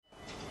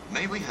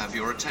May we have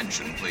your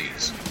attention,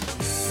 please?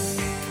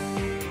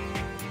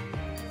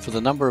 For the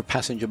number of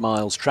passenger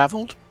miles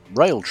travelled,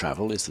 rail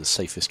travel is the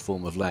safest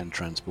form of land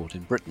transport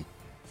in Britain.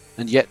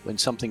 And yet, when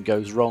something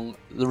goes wrong,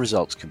 the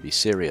results can be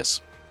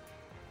serious.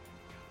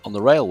 On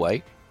the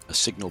railway, a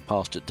signal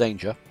passed at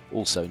danger,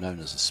 also known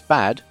as a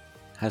SPAD,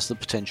 has the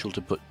potential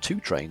to put two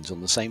trains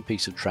on the same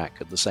piece of track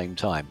at the same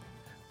time,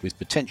 with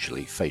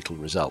potentially fatal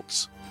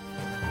results.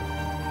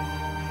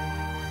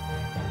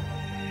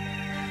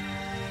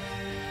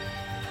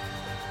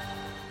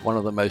 One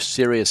of the most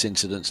serious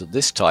incidents of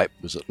this type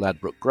was at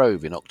Ladbroke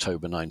Grove in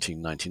October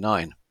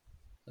 1999.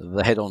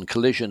 The head-on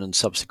collision and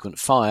subsequent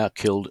fire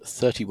killed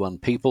 31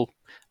 people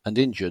and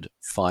injured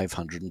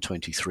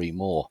 523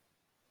 more.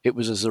 It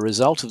was as a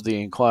result of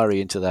the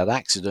inquiry into that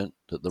accident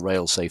that the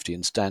Rail Safety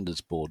and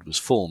Standards Board was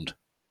formed.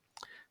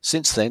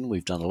 Since then,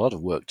 we've done a lot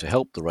of work to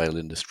help the rail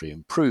industry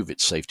improve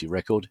its safety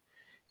record,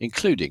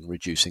 including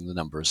reducing the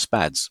number of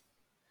SPADs.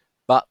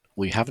 But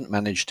we haven't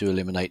managed to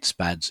eliminate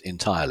SPADs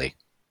entirely.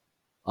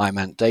 I'm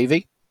Ant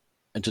Davey,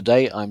 and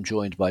today I'm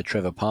joined by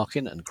Trevor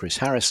Parkin and Chris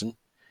Harrison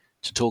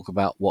to talk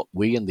about what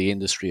we and the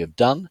industry have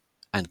done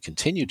and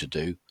continue to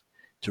do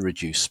to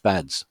reduce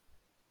SPADs,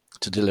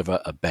 to deliver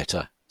a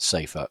better,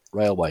 safer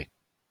railway.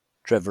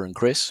 Trevor and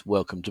Chris,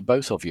 welcome to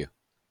both of you.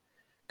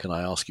 Can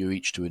I ask you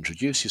each to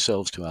introduce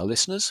yourselves to our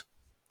listeners?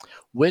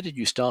 Where did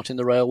you start in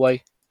the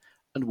railway,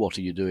 and what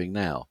are you doing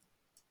now?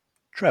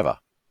 Trevor.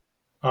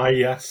 Hi,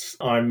 yes,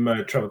 I'm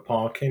Trevor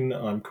Parkin.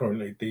 I'm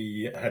currently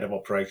the Head of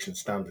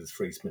Operations Standards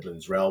for East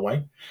Midlands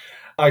Railway.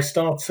 I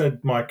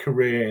started my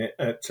career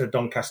at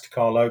Doncaster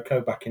Car Loco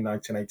back in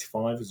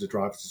 1985 as a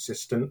driver's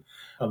assistant,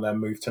 and then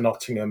moved to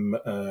Nottingham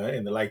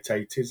in the late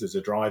 80s as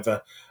a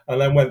driver,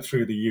 and then went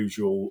through the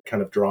usual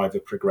kind of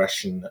driver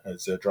progression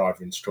as a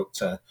driver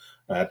instructor,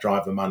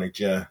 driver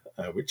manager,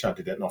 which I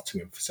did at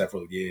Nottingham for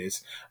several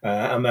years,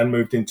 and then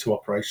moved into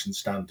operations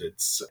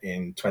standards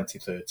in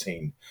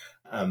 2013,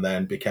 and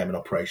then became an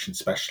operations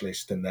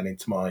specialist, and then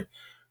into my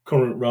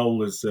current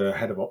role as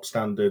head of op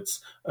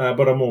standards,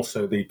 but I'm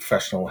also the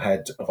professional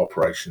head of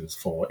operations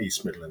for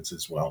East Midlands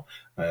as well.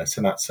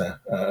 So that's a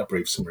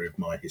brief summary of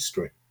my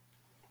history.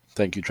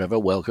 Thank you, Trevor.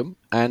 Welcome.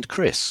 And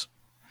Chris.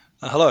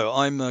 Hello,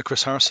 I'm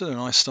Chris Harrison, and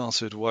I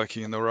started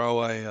working in the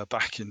railway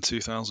back in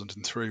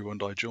 2003 when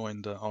I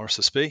joined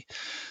RSSB.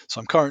 So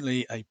I'm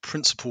currently a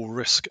principal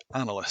risk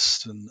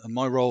analyst, and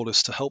my role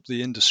is to help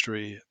the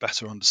industry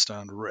better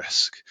understand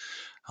risk.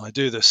 And I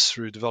do this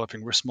through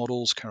developing risk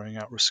models, carrying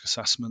out risk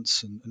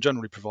assessments, and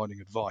generally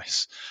providing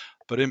advice,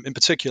 but in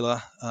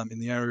particular in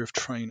the area of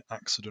train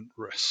accident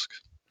risk.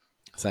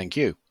 Thank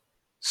you.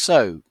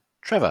 So,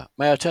 Trevor,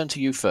 may I turn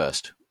to you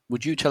first?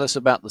 Would you tell us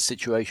about the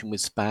situation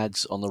with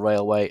SPADs on the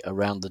railway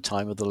around the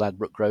time of the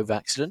Ladbroke Grove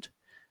accident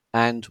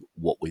and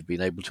what we've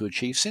been able to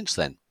achieve since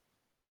then?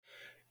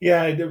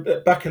 Yeah,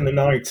 back in the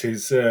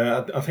 90s,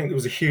 I think there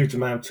was a huge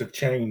amount of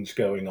change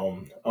going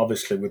on,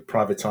 obviously with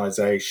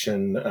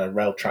privatisation,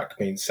 rail track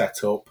being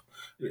set up.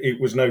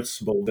 It was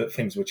noticeable that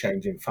things were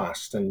changing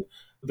fast, and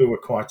there were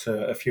quite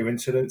a few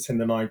incidents in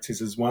the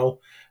 90s as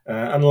well.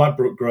 And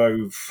Ladbroke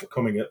Grove,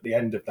 coming at the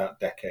end of that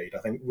decade,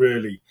 I think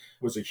really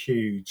was a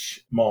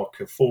huge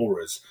marker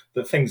for us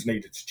that things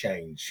needed to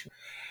change.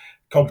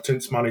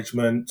 Competence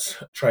management,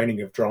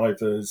 training of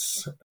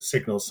drivers,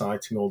 signal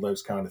sighting, all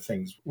those kind of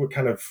things were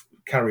kind of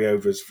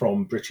carryovers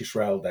from British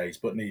Rail days,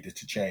 but needed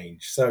to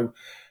change. So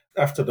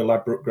after the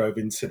Ladbroke Grove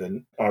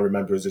incident, I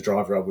remember as a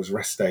driver, I was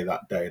rest day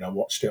that day and I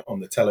watched it on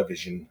the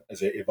television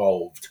as it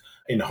evolved,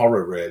 in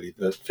horror really,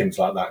 that things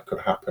like that could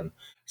happen.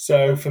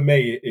 So for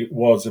me, it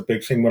was a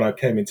big thing when I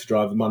came into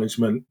driver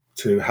management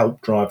to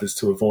help drivers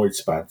to avoid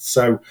SPADs.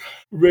 So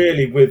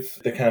really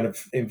with the kind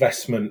of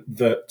investment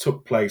that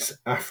took place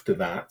after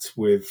that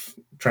with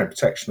train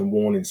protection and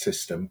warning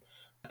system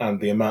and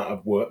the amount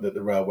of work that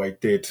the railway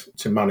did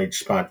to manage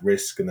SPAD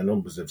risk and the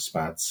numbers of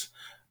SPADs,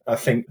 I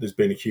think there's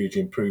been a huge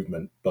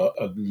improvement, but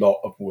a lot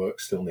of work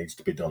still needs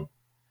to be done.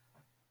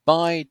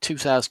 By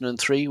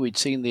 2003, we'd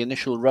seen the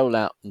initial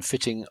rollout and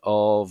fitting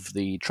of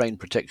the Train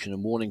Protection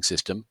and Warning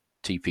System,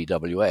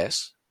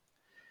 TPWS.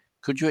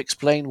 Could you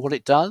explain what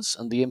it does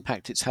and the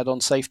impact it's had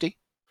on safety?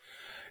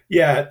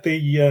 Yeah,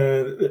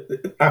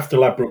 after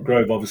Ladbroke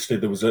Grove, obviously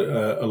there was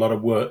a lot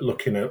of work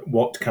looking at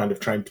what kind of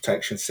train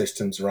protection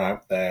systems are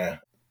out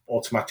there.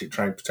 Automatic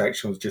train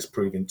protection was just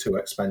proving too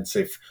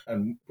expensive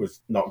and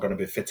was not going to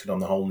be fitted on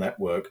the whole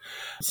network.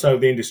 So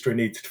the industry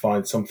needed to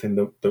find something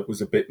that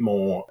was a bit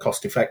more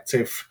cost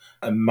effective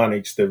and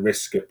manage the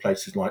risk at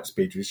places like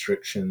speed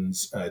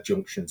restrictions,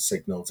 junction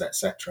signals,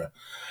 etc.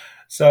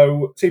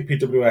 So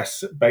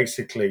TPWS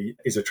basically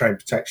is a train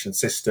protection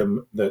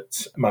system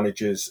that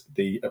manages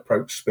the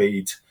approach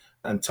speed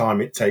and time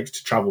it takes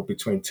to travel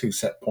between two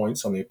set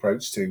points on the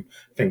approach to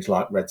things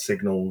like red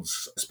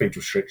signals, speed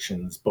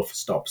restrictions, buffer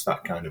stops,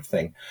 that kind of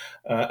thing.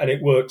 And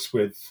it works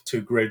with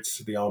two grids,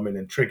 the arming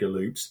and trigger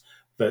loops,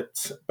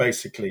 that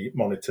basically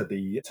monitor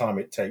the time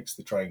it takes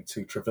the train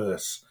to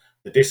traverse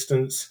the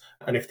distance,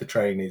 and if the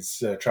train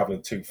is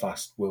travelling too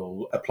fast,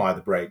 we'll apply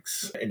the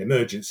brakes in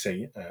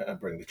emergency and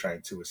bring the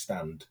train to a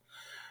stand.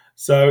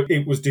 So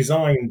it was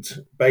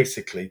designed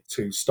basically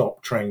to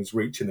stop trains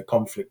reaching the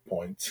conflict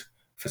point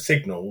for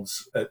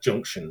signals at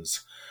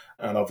junctions.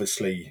 And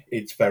obviously,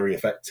 it's very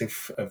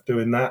effective of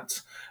doing that.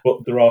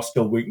 But there are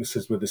still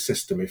weaknesses with the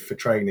system. If a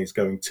train is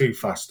going too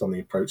fast on the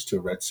approach to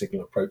a red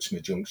signal approaching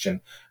a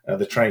junction,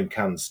 the train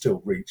can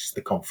still reach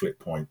the conflict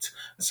point.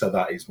 So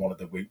that is one of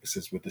the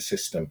weaknesses with the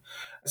system.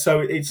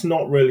 So it's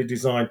not really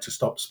designed to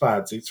stop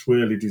SPADs. It's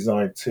really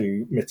designed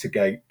to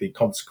mitigate the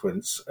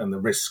consequence and the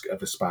risk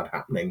of a SPAD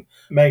happening,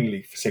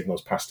 mainly for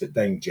signals passed at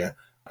danger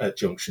at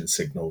junction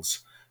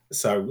signals.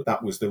 So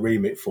that was the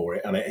remit for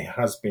it, and it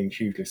has been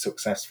hugely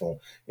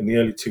successful. In the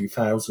early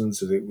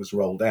 2000s, as it was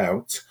rolled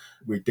out,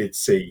 we did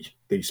see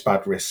the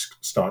SPAD risk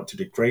starting to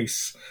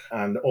decrease.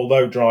 And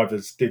although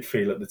drivers did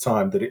feel at the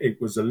time that it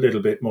was a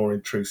little bit more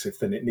intrusive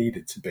than it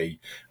needed to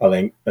be, I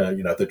think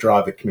the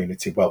driver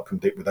community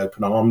welcomed it with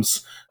open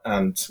arms.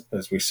 And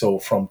as we saw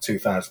from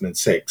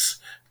 2006,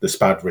 the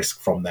SPAD risk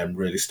from them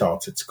really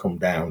started to come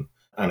down,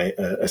 and it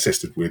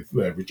assisted with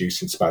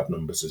reducing SPAD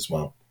numbers as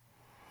well.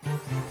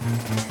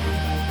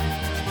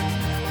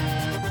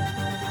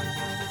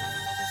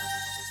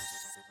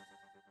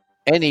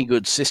 Any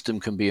good system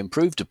can be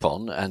improved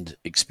upon, and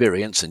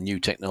experience and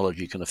new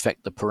technology can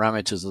affect the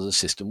parameters that the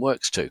system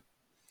works to.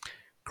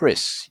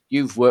 Chris,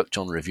 you've worked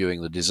on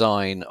reviewing the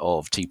design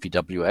of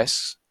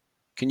TPWS.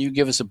 Can you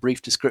give us a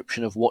brief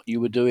description of what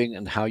you were doing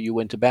and how you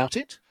went about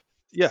it?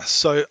 Yes,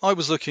 so I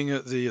was looking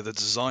at the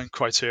design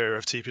criteria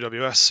of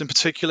TPWS in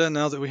particular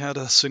now that we had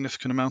a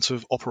significant amount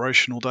of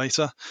operational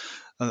data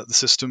and that the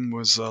system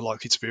was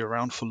likely to be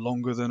around for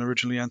longer than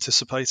originally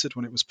anticipated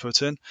when it was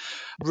put in,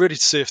 really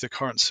to see if the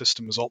current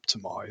system was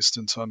optimized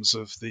in terms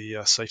of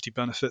the safety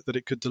benefit that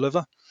it could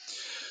deliver.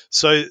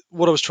 So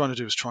what I was trying to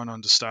do was try and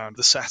understand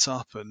the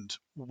setup and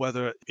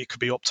whether it could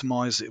be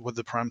optimized, whether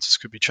the parameters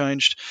could be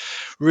changed,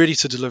 really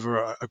to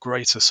deliver a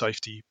greater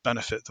safety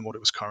benefit than what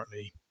it was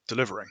currently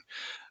delivering.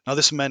 Now,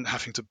 this meant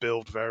having to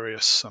build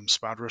various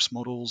SPAD risk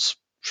models,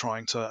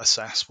 trying to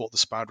assess what the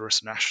SPAD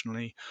risk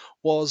nationally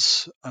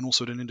was, and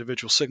also at an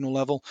individual signal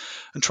level,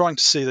 and trying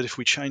to see that if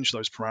we change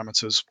those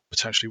parameters,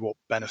 potentially what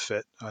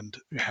benefit and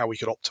how we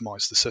could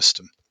optimize the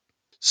system.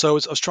 So I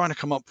was trying to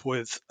come up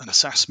with an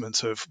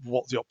assessment of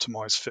what the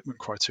optimized fitment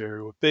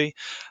criteria would be.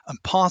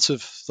 And part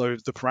of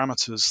the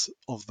parameters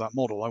of that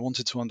model, I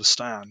wanted to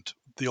understand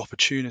the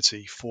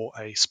opportunity for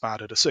a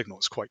SPAD at a signal.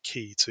 It's quite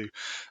key to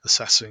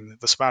assessing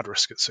the SPAD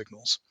risk at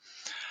signals.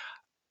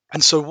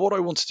 And so what I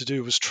wanted to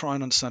do was try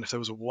and understand if there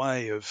was a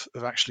way of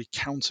actually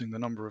counting the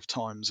number of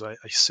times a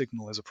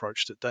signal is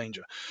approached at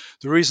danger.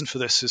 The reason for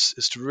this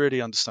is to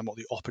really understand what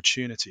the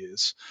opportunity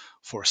is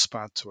for a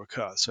SPAD to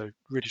occur. So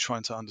really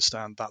trying to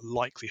understand that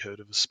likelihood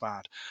of a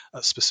SPAD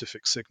at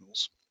specific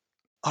signals.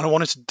 And I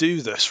wanted to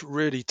do this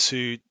really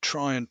to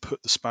try and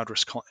put the SPAD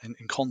risk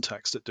in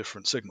context at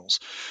different signals.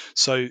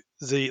 So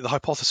the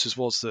hypothesis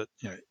was that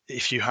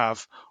if you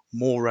have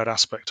more red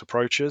aspect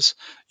approaches,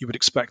 you would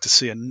expect to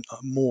see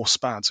more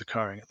SPADs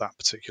occurring at that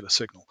particular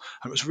signal.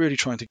 And it was really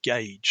trying to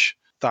gauge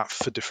that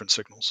for different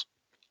signals.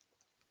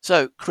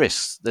 So,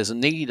 Chris, there's a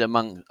need,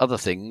 among other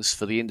things,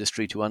 for the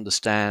industry to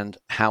understand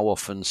how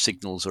often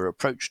signals are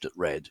approached at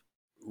red.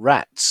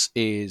 RATS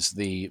is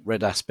the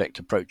Red Aspect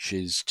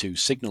Approaches to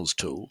Signals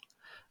tool.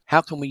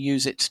 How can we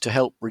use it to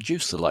help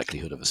reduce the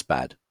likelihood of a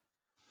SPAD?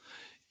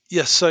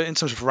 Yes, so in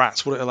terms of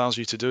RATS, what it allows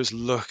you to do is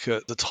look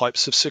at the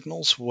types of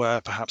signals where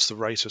perhaps the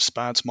rate of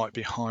SPADs might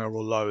be higher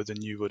or lower than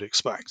you would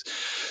expect.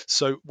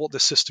 So what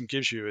this system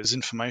gives you is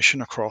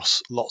information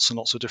across lots and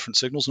lots of different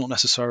signals, not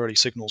necessarily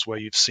signals where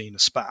you've seen a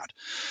SPAD.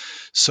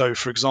 So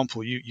for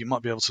example, you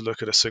might be able to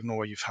look at a signal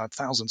where you've had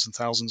thousands and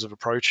thousands of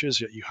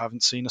approaches, yet you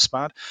haven't seen a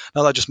SPAD.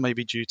 Now that just may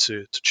be due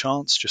to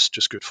chance,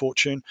 just good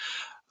fortune.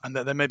 And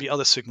there may be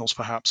other signals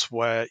perhaps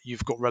where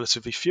you've got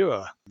relatively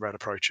fewer red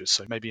approaches,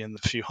 so maybe in the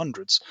few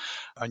hundreds,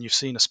 and you've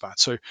seen a SPAD.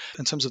 So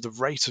in terms of the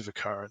rate of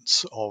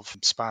occurrence of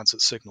SPADs at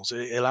signals,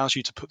 it allows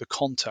you to put the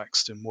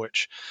context in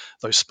which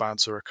those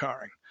SPADs are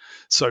occurring.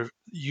 So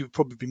you'd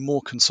probably be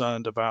more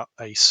concerned about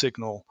a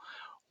signal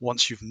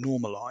once you've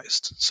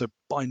normalized. So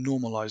by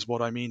normalized,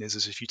 what I mean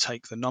is if you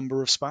take the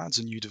number of SPADs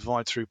and you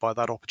divide through by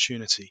that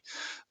opportunity,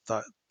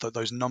 that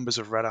those numbers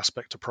of red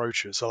aspect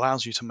approaches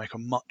allows you to make a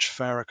much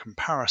fairer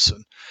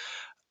comparison,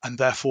 and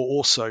therefore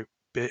also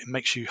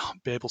makes you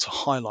be able to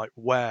highlight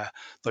where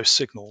those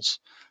signals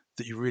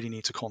that you really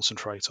need to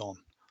concentrate on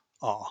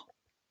are.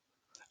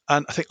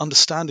 And I think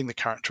understanding the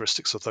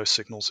characteristics of those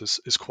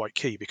signals is quite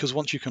key, because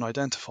once you can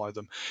identify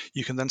them,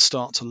 you can then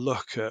start to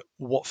look at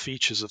what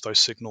features of those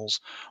signals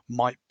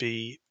might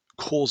be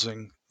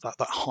causing that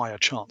higher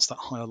chance, that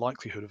higher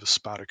likelihood of a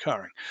SPAD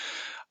occurring.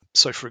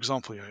 So, for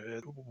example,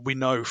 we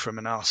know from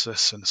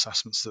analysis and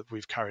assessments that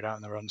we've carried out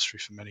in our industry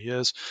for many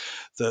years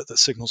that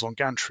signals on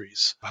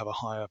gantries have a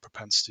higher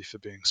propensity for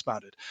being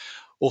SPADed.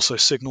 Also,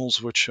 signals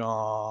which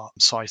are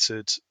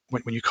sighted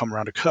when you come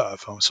around a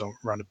curve, so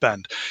around a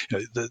bend,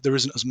 there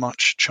isn't as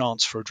much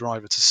chance for a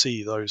driver to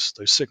see those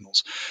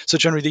signals. So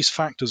generally, these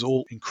factors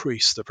all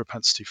increase the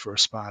propensity for a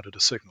SPAD at a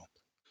signal.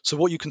 So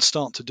what you can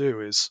start to do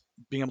is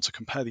being able to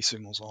compare these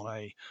signals on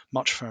a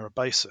much fairer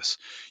basis,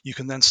 you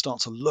can then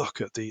start to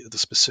look at the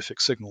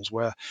specific signals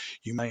where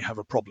you may have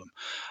a problem.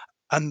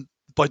 And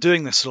by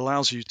doing this, it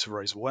allows you to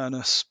raise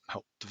awareness,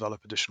 help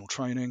develop additional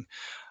training,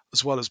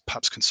 as well as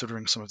perhaps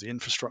considering some of the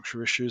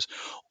infrastructure issues,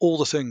 all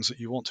the things that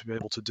you want to be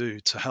able to do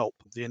to help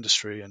the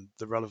industry and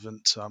the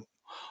relevant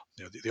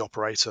the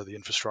operator, the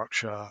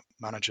infrastructure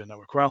manager,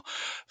 network rail,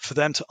 for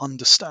them to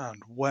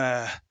understand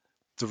where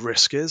the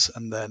risk is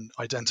and then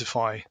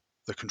identify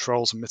the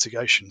controls and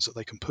mitigations that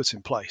they can put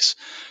in place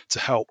to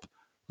help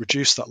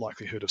reduce that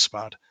likelihood of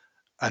SPAD,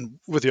 and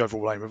with the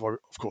overall aim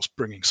of course,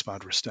 bringing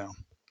SPAD risk down.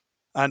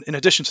 And in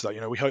addition to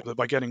that, we hope that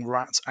by getting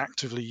RATs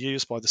actively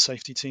used by the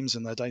safety teams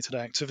in their day-to-day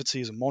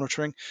activities and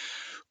monitoring,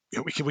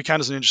 we can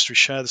as an industry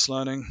share this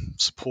learning,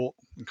 support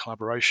and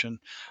collaboration,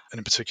 and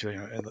in particular,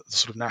 in the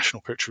sort of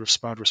national picture of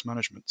SPAD risk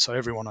management, so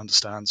everyone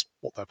understands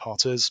what their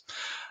part is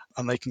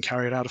and they can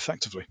carry it out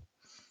effectively.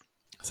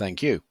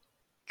 Thank you.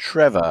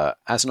 Trevor,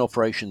 as an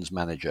operations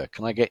manager,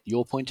 can I get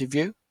your point of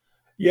view?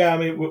 Yeah, I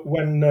mean,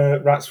 when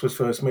RATS was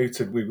first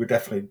mooted, we were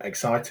definitely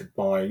excited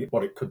by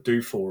what it could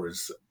do for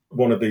us.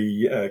 One of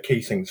the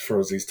key things for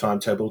us is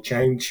timetable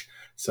change.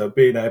 So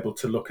being able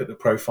to look at the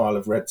profile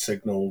of red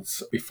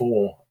signals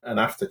before and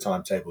after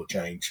timetable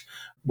change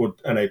would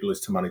enable us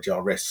to manage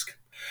our risk.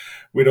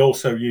 We'd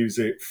also use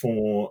it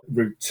for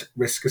route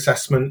risk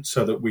assessment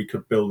so that we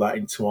could build that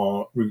into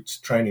our route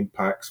training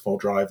packs for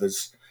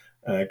drivers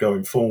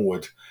going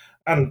forward.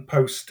 And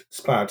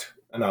post-SPAD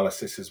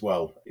analysis as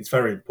well. It's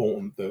very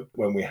important that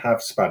when we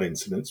have SPAD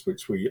incidents,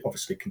 which we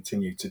obviously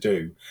continue to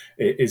do,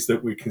 is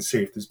that we can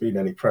see if there's been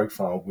any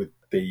profile with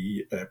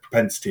the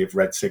propensity of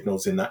red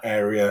signals in that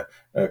area,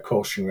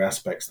 cautionary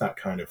aspects, that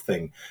kind of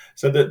thing.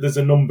 So there's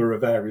a number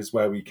of areas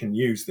where we can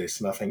use this,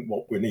 and I think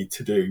what we need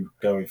to do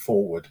going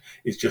forward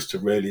is just to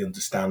really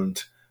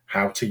understand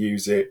how to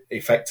use it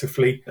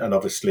effectively, and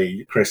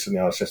obviously Chris and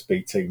the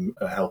RSSB team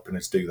are helping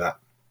us do that.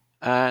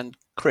 And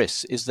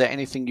Chris, is there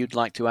anything you'd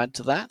like to add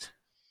to that?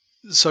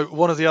 So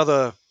one of the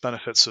other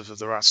benefits of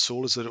the RATS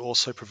tool is that it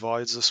also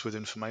provides us with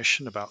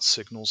information about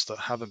signals that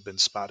haven't been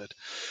SPADed.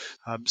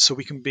 So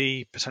we can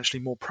be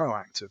potentially more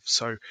proactive.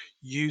 So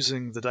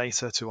using the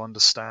data to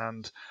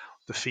understand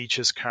the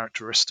features,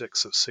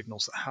 characteristics of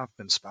signals that have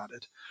been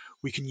SPADed,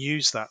 we can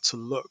use that to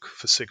look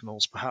for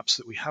signals perhaps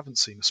that we haven't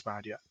seen a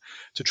SPAD yet,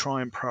 to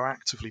try and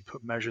proactively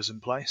put measures in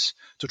place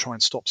to try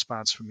and stop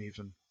SPADs from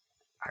even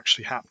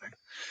actually happening.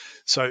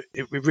 So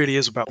it really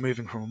is about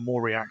moving from a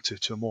more reactive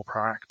to a more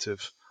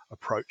proactive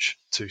approach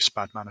to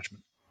SPAD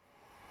management.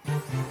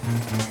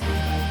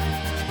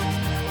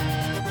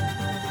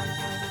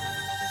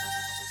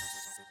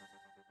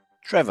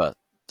 Trevor,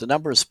 the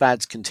number of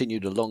SPADs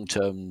continued a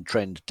long-term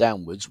trend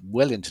downwards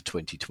well into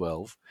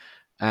 2012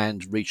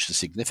 and reached a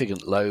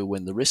significant low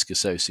when the risk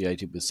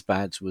associated with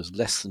SPADs was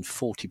less than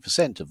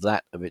 40% of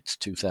that of its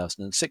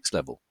 2006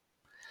 level.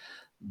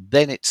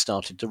 Then it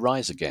started to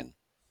rise again.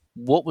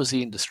 What was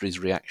the industry's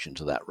reaction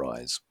to that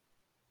rise?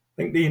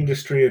 I think the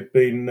industry had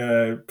been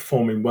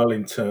performing well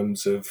in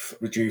terms of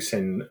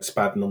reducing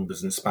SPAD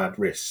numbers and SPAD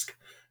risk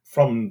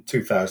from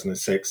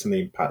 2006 and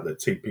the impact that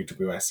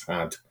TPWS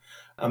had.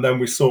 And then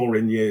we saw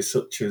in years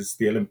such as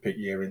the Olympic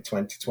year in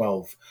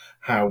 2012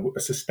 how a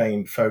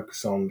sustained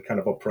focus on kind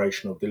of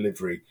operational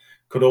delivery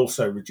could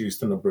also reduce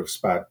the number of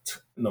SPAD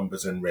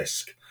numbers and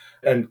risk.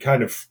 And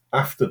kind of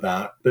after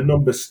that, the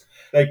numbers,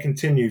 they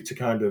continued to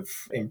kind of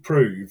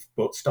improve,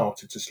 but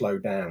started to slow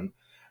down.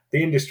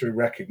 The industry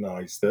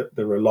recognised that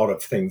there were a lot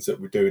of things that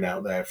we're doing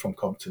out there, from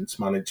competence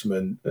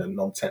management and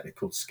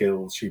non-technical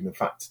skills, human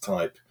factor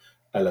type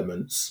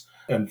elements,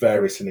 and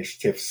various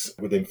initiatives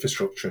with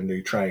infrastructure and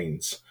new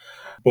trains.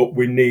 But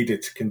we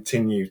needed to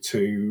continue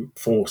to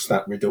force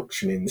that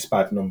reduction in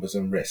SPAD numbers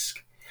and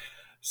risk.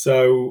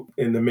 So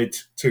in the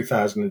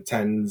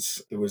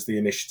mid-2010s, there was the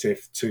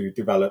initiative to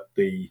develop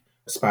the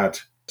SPAD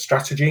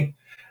strategy.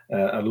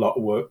 A lot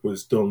of work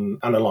was done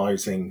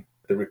analysing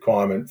the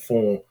requirement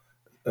for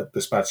the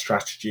SPAD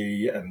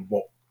strategy and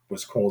what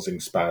was causing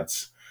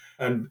SPADs.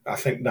 And I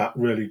think that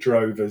really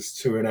drove us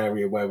to an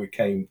area where we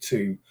came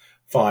to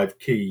 5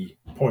 key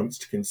points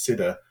to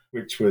consider,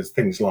 which was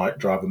things like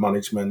driver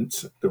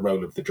management, the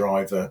role of the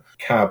driver,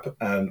 cab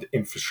and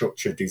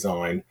infrastructure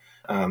design,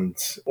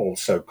 and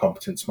also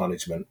competence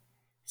management.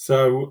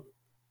 So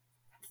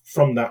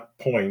from that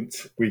point,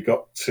 we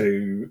got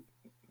to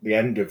the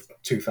end of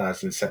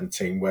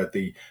 2017 where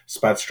the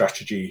SPAD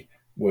strategy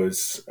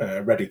was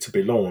ready to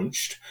be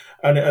launched,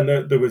 and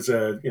there was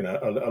a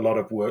lot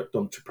of work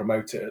done to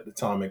promote it at the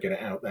time and get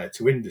it out there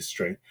to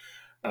industry,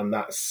 and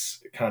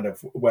that's kind of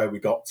where we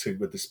got to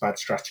with the SPAD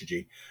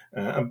strategy.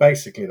 And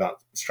basically, that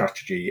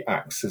strategy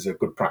acts as a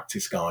good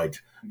practice guide.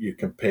 You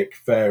can pick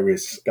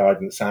various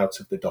guidance out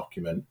of the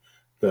document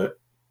that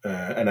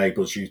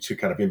enables you to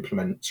kind of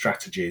implement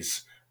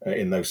strategies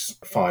in those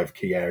 5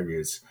 key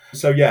areas.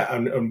 So yeah,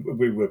 and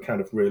we were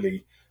kind of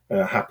really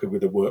happy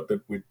with the work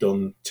that we'd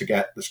done to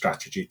get the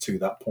strategy to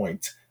that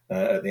point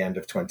at the end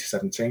of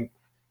 2017.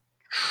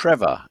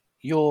 Trevor,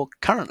 you're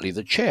currently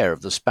the chair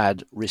of the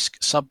SPAD risk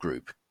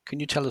subgroup. Can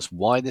you tell us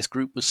why this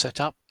group was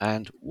set up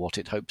and what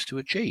it hopes to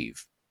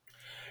achieve?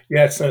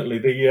 Yeah,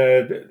 certainly.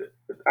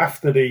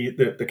 After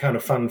the kind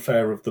of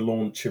fanfare of the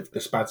launch of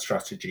the SPAD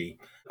strategy,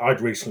 I'd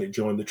recently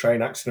joined the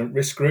Train Accident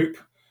Risk Group,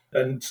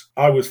 and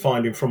I was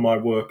finding from my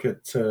work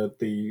at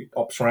the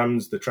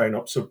OpsRAMs, the Train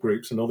Ops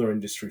subgroups, and other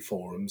industry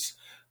forums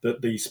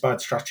that the SPAD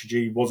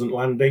strategy wasn't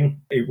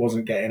landing. It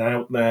wasn't getting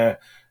out there.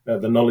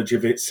 The knowledge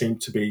of it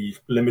seemed to be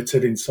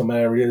limited in some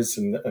areas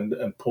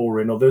and poor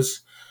in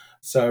others.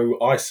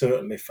 So I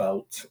certainly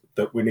felt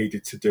that we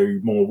needed to do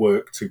more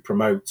work to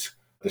promote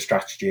the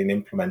strategy and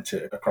implement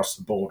it across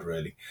the board,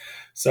 really.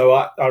 So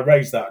I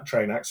raised that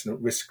Train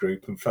Accident Risk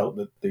Group and felt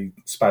that the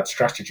SPAD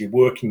strategy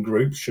working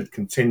group should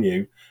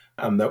continue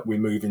and that we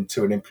move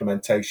into an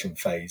implementation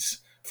phase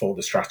for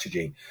the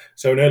strategy.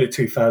 So in early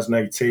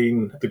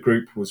 2018, the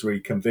group was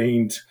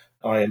reconvened.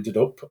 I ended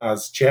up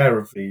as chair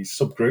of the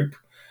subgroup,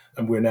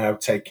 and we're now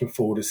taking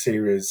forward a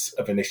series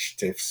of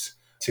initiatives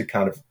to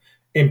kind of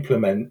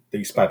implement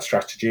the SPAD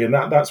strategy. And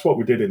that's what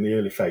we did in the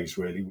early phase,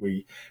 really.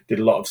 We did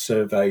a lot of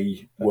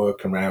survey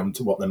work around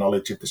what the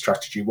knowledge of the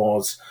strategy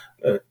was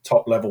at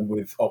top level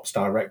with ops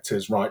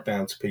directors right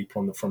down to people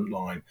on the front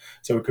line.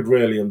 So we could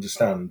really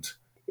understand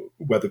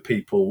whether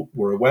people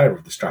were aware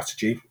of the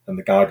strategy and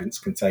the guidance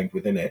contained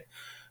within it,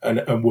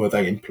 and were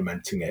they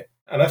implementing it.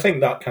 And I think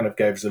that kind of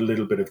gave us a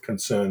little bit of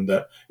concern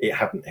that it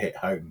hadn't hit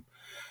home.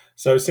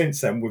 So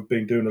since then, we've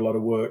been doing a lot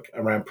of work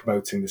around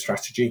promoting the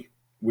strategy.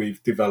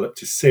 We've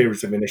developed a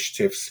series of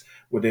initiatives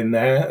within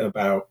there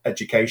about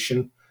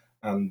education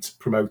and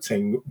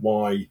promoting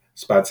why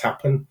SPADs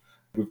happen.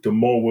 We've done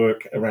more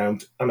work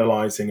around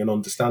analysing and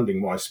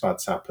understanding why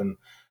SPADs happen.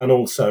 And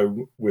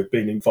also, we've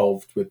been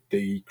involved with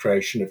the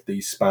creation of the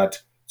SPAD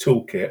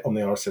toolkit on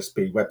the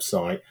RSSB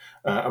website,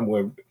 and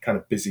we're kind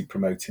of busy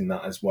promoting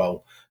that as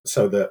well,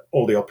 so that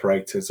all the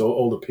operators or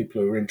all the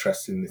people who are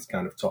interested in this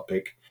kind of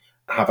topic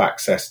have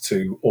access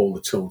to all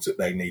the tools that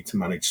they need to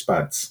manage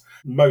SPADs.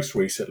 Most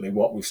recently,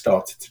 what we've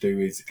started to do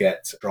is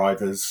get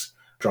drivers,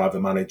 driver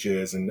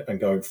managers, and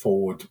going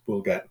forward,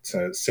 we'll get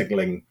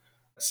signalling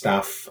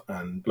staff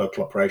and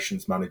local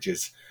operations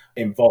managers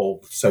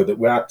involved so that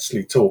we're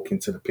actually talking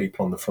to the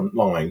people on the front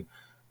line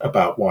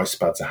about why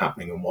SPADs are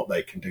happening and what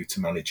they can do to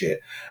manage it.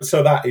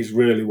 So that is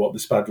really what the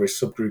SPAD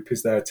Risk Subgroup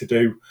is there to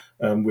do.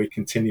 We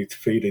continue to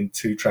feed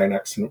into Train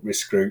Accident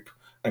Risk Group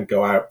and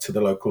go out to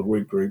the local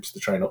route groups, the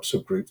Train Ops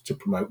subgroups, to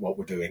promote what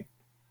we're doing.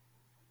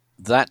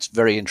 That's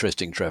very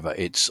interesting, Trevor.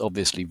 It's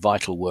obviously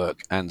vital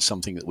work and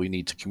something that we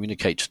need to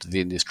communicate to the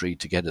industry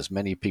to get as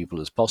many people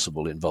as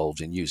possible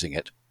involved in using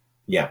it.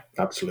 Yeah,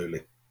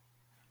 absolutely.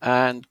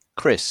 And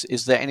Chris,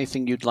 is there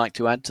anything you'd like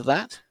to add to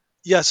that?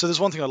 Yeah, so there's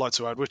one thing I'd like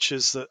to add, which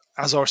is that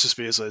as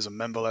RSSB is a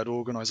member-led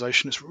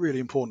organisation, it's really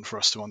important for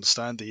us to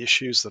understand the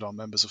issues that our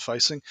members are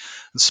facing.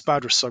 And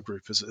SPAD Risk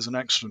Subgroup is an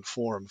excellent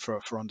forum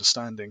for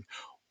understanding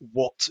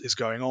what is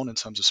going on in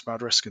terms of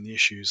SPAD risk and the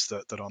issues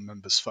that our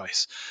members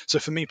face. So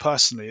for me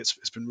personally,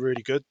 it's been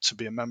really good to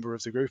be a member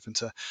of the group and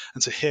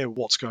to hear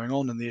what's going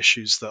on and the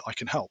issues that I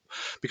can help.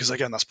 Because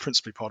again, that's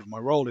principally part of my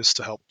role, is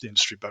to help the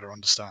industry better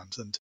understand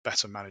and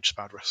better manage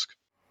SPAD risk.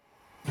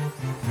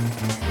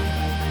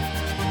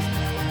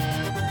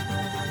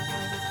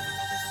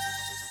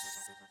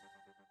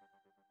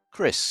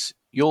 Chris,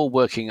 you're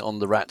working on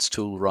the RATS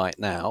tool right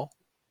now.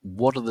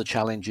 What are the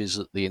challenges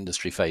that the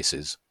industry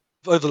faces?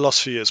 Over the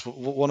last few years,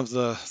 one of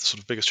the sort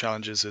of biggest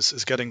challenges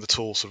is getting the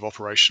tool sort of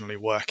operationally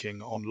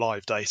working on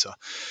live data.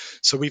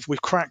 So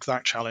we've cracked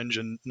that challenge,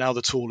 and now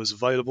the tool is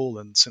available,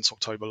 and since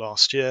October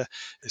last year,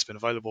 it's been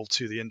available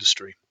to the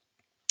industry.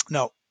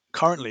 Now,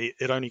 currently,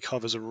 it only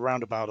covers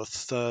around about a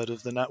third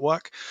of the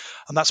network,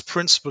 and that's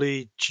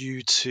principally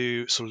due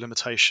to sort of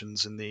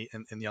limitations in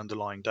the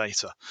underlying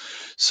data.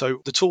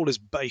 So the tool is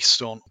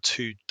based on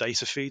two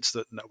data feeds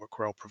that Network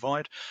Rail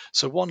provide.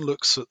 So one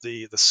looks at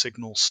the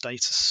signal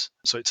status,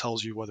 so it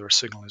tells you whether a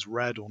signal is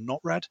red or not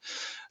red,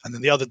 and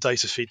then the other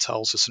data feed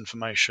tells us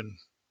information,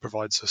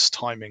 provides us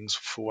timings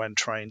for when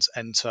trains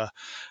enter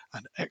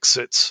and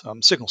exit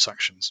signal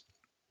sections.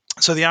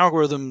 So the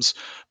algorithms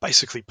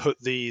basically put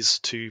these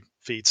two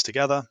feeds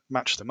together,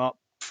 match them up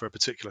for a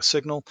particular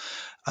signal,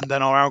 and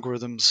then our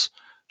algorithms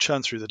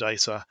churn through the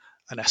data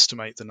and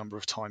estimate the number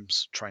of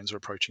times trains are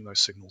approaching those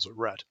signals at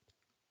red.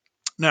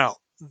 Now,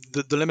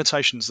 the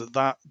limitations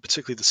that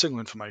particularly the signal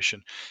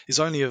information,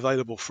 is only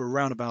available for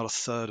around about a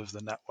third of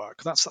the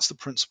network. That's the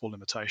principal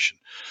limitation.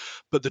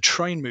 But the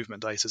train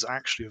movement data is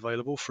actually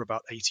available for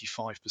about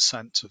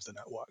 85% of the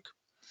network.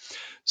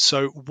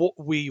 So what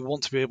we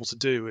want to be able to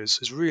do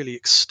is really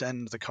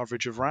extend the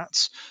coverage of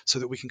RATs so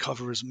that we can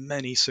cover as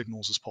many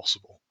signals as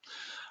possible.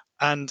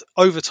 And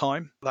over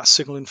time, that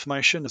signal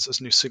information, as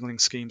new signaling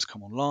schemes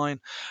come online,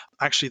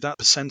 actually that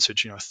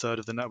percentage, a third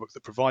of the network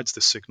that provides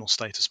this signal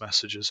status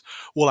messages,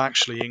 will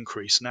actually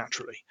increase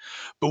naturally.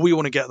 But we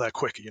want to get there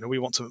quicker. We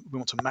want to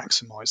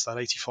maximize that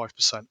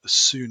 85% as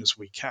soon as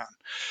we can.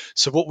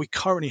 So what we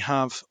currently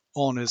have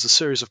on is a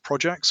series of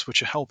projects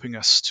which are helping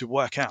us to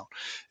work out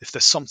if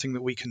there's something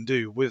that we can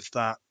do with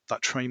that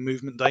that train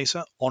movement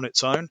data on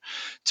its own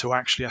to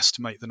actually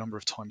estimate the number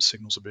of times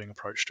signals are being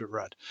approached at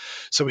red.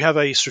 So we have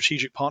a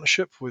strategic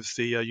partnership with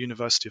the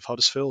University of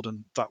Huddersfield,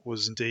 and that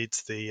was indeed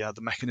the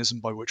mechanism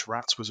by which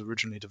RATS was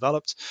originally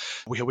developed.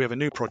 We have a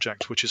new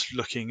project which is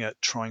looking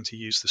at trying to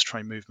use this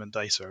train movement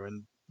data,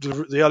 and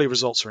the early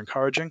results are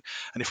encouraging.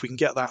 And if we can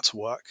get that to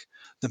work,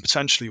 then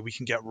potentially we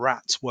can get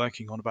RATS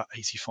working on about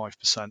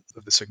 85%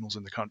 of the signals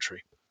in the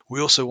country. We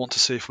also want to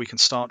see if we can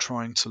start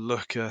trying to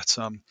look at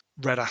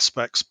red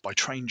aspects by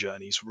train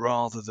journeys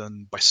rather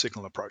than by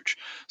signal approach.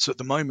 So at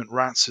the moment,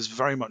 RATS is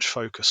very much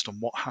focused on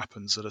what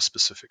happens at a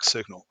specific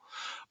signal.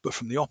 But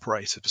from the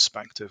operator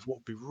perspective, what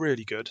would be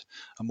really good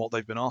and what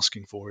they've been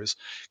asking for is,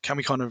 can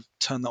we kind of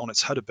turn that on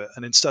its head a bit?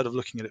 And instead of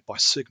looking at it by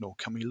signal,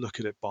 can we look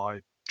at it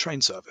by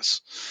train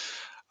service?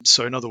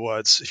 So in other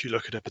words, if you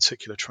look at a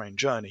particular train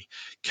journey,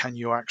 can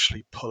you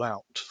actually pull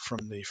out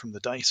from the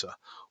data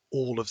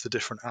all of the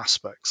different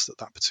aspects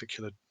that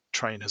particular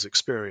train has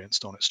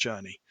experienced on its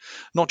journey?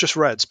 Not just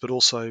reds, but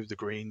also the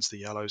greens, the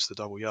yellows, the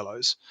double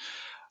yellows.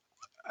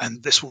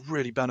 And this will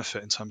really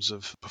benefit in terms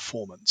of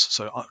performance.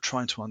 So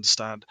trying to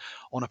understand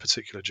on a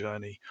particular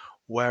journey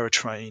where a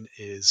train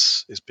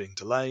is being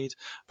delayed,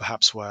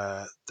 perhaps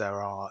where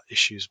there are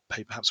issues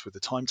perhaps with the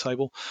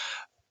timetable.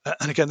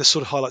 And again, this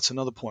sort of highlights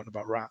another point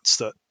about RATS,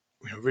 that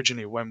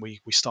originally when we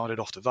started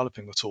off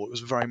developing the tool, it was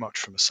very much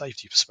from a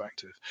safety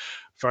perspective,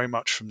 very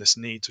much from this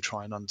need to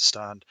try and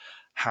understand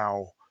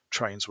how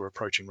trains were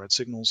approaching red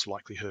signals,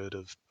 likelihood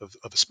of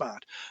a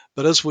SPAD.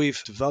 But as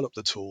we've developed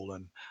the tool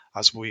and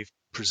as we've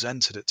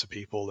presented it to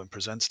people and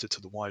presented it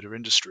to the wider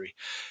industry,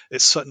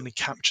 it's certainly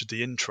captured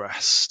the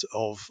interest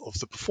of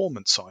the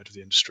performance side of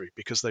the industry,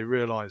 because they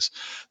realize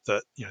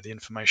that the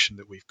information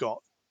that we've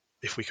got,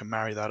 if we can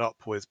marry that up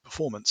with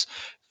performance,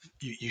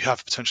 you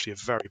have potentially a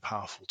very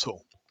powerful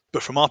tool.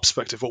 But from our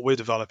perspective, what we're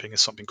developing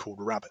is something called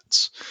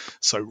RABBITS,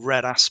 so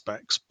red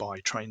aspects by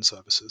train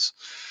services.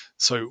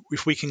 So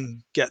if we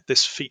can get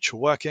this feature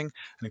working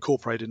and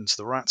incorporate it into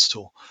the RATS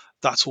tool,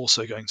 that's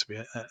also going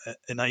to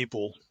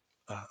enable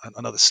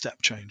another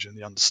step change in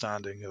the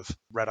understanding of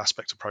red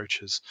aspect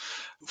approaches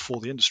for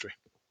the industry.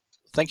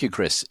 Thank you,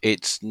 Chris.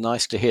 It's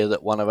nice to hear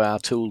that one of our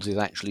tools is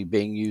actually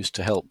being used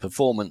to help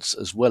performance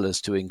as well as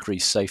to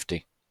increase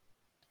safety.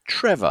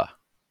 Trevor,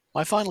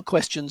 my final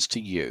question's to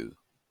you.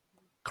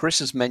 Chris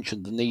has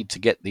mentioned the need to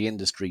get the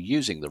industry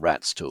using the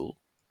RATS tool.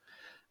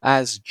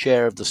 As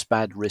chair of the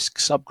SPAD risk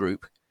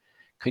subgroup,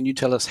 can you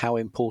tell us how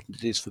important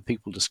it is for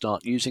people to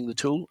start using the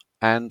tool,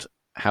 and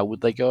how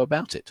would they go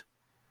about it?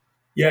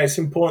 Yeah, it's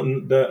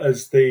important that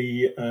as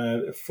the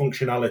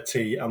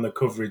functionality and the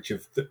coverage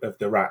of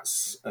the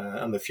RATS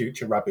and the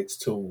future RABBITS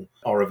tool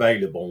are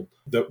available,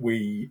 that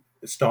we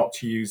start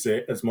to use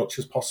it as much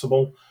as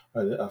possible.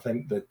 I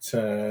think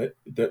that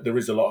there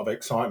is a lot of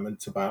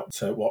excitement about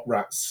what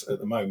RATS at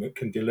the moment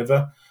can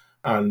deliver.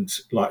 And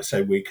like I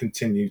say, we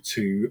continue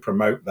to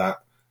promote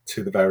that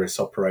to the various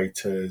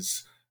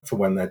operators for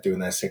when they're doing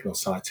their signal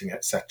sighting,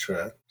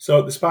 etc. So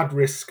at the SPAD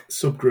risk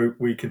subgroup,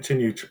 we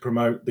continue to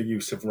promote the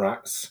use of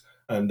RATS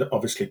and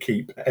obviously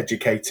keep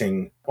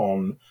educating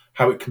on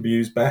how it can be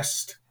used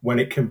best, when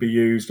it can be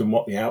used and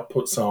what the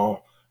outputs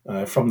are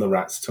from the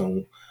RATS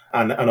tool.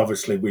 And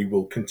obviously we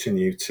will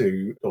continue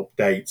to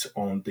update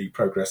on the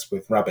progress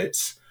with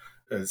RABBITS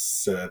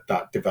as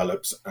that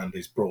develops and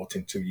is brought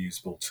into a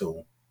usable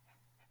tool.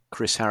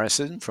 Chris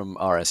Harrison from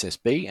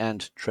RSSB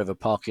and Trevor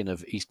Parkin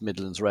of East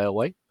Midlands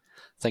Railway,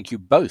 thank you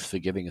both for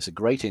giving us a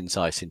great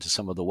insight into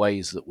some of the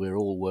ways that we're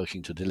all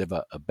working to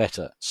deliver a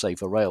better,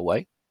 safer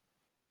railway.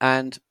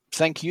 And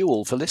thank you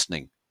all for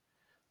listening.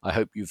 I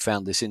hope you've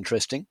found this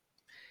interesting.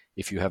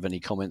 If you have any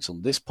comments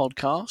on this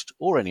podcast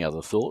or any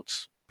other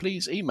thoughts,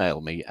 please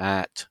email me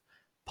at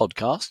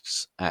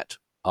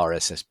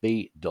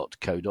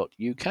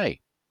podcasts@rssb.co.uk.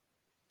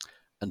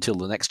 Until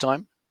the next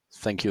time,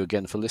 thank you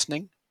again for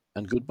listening,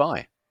 and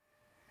goodbye.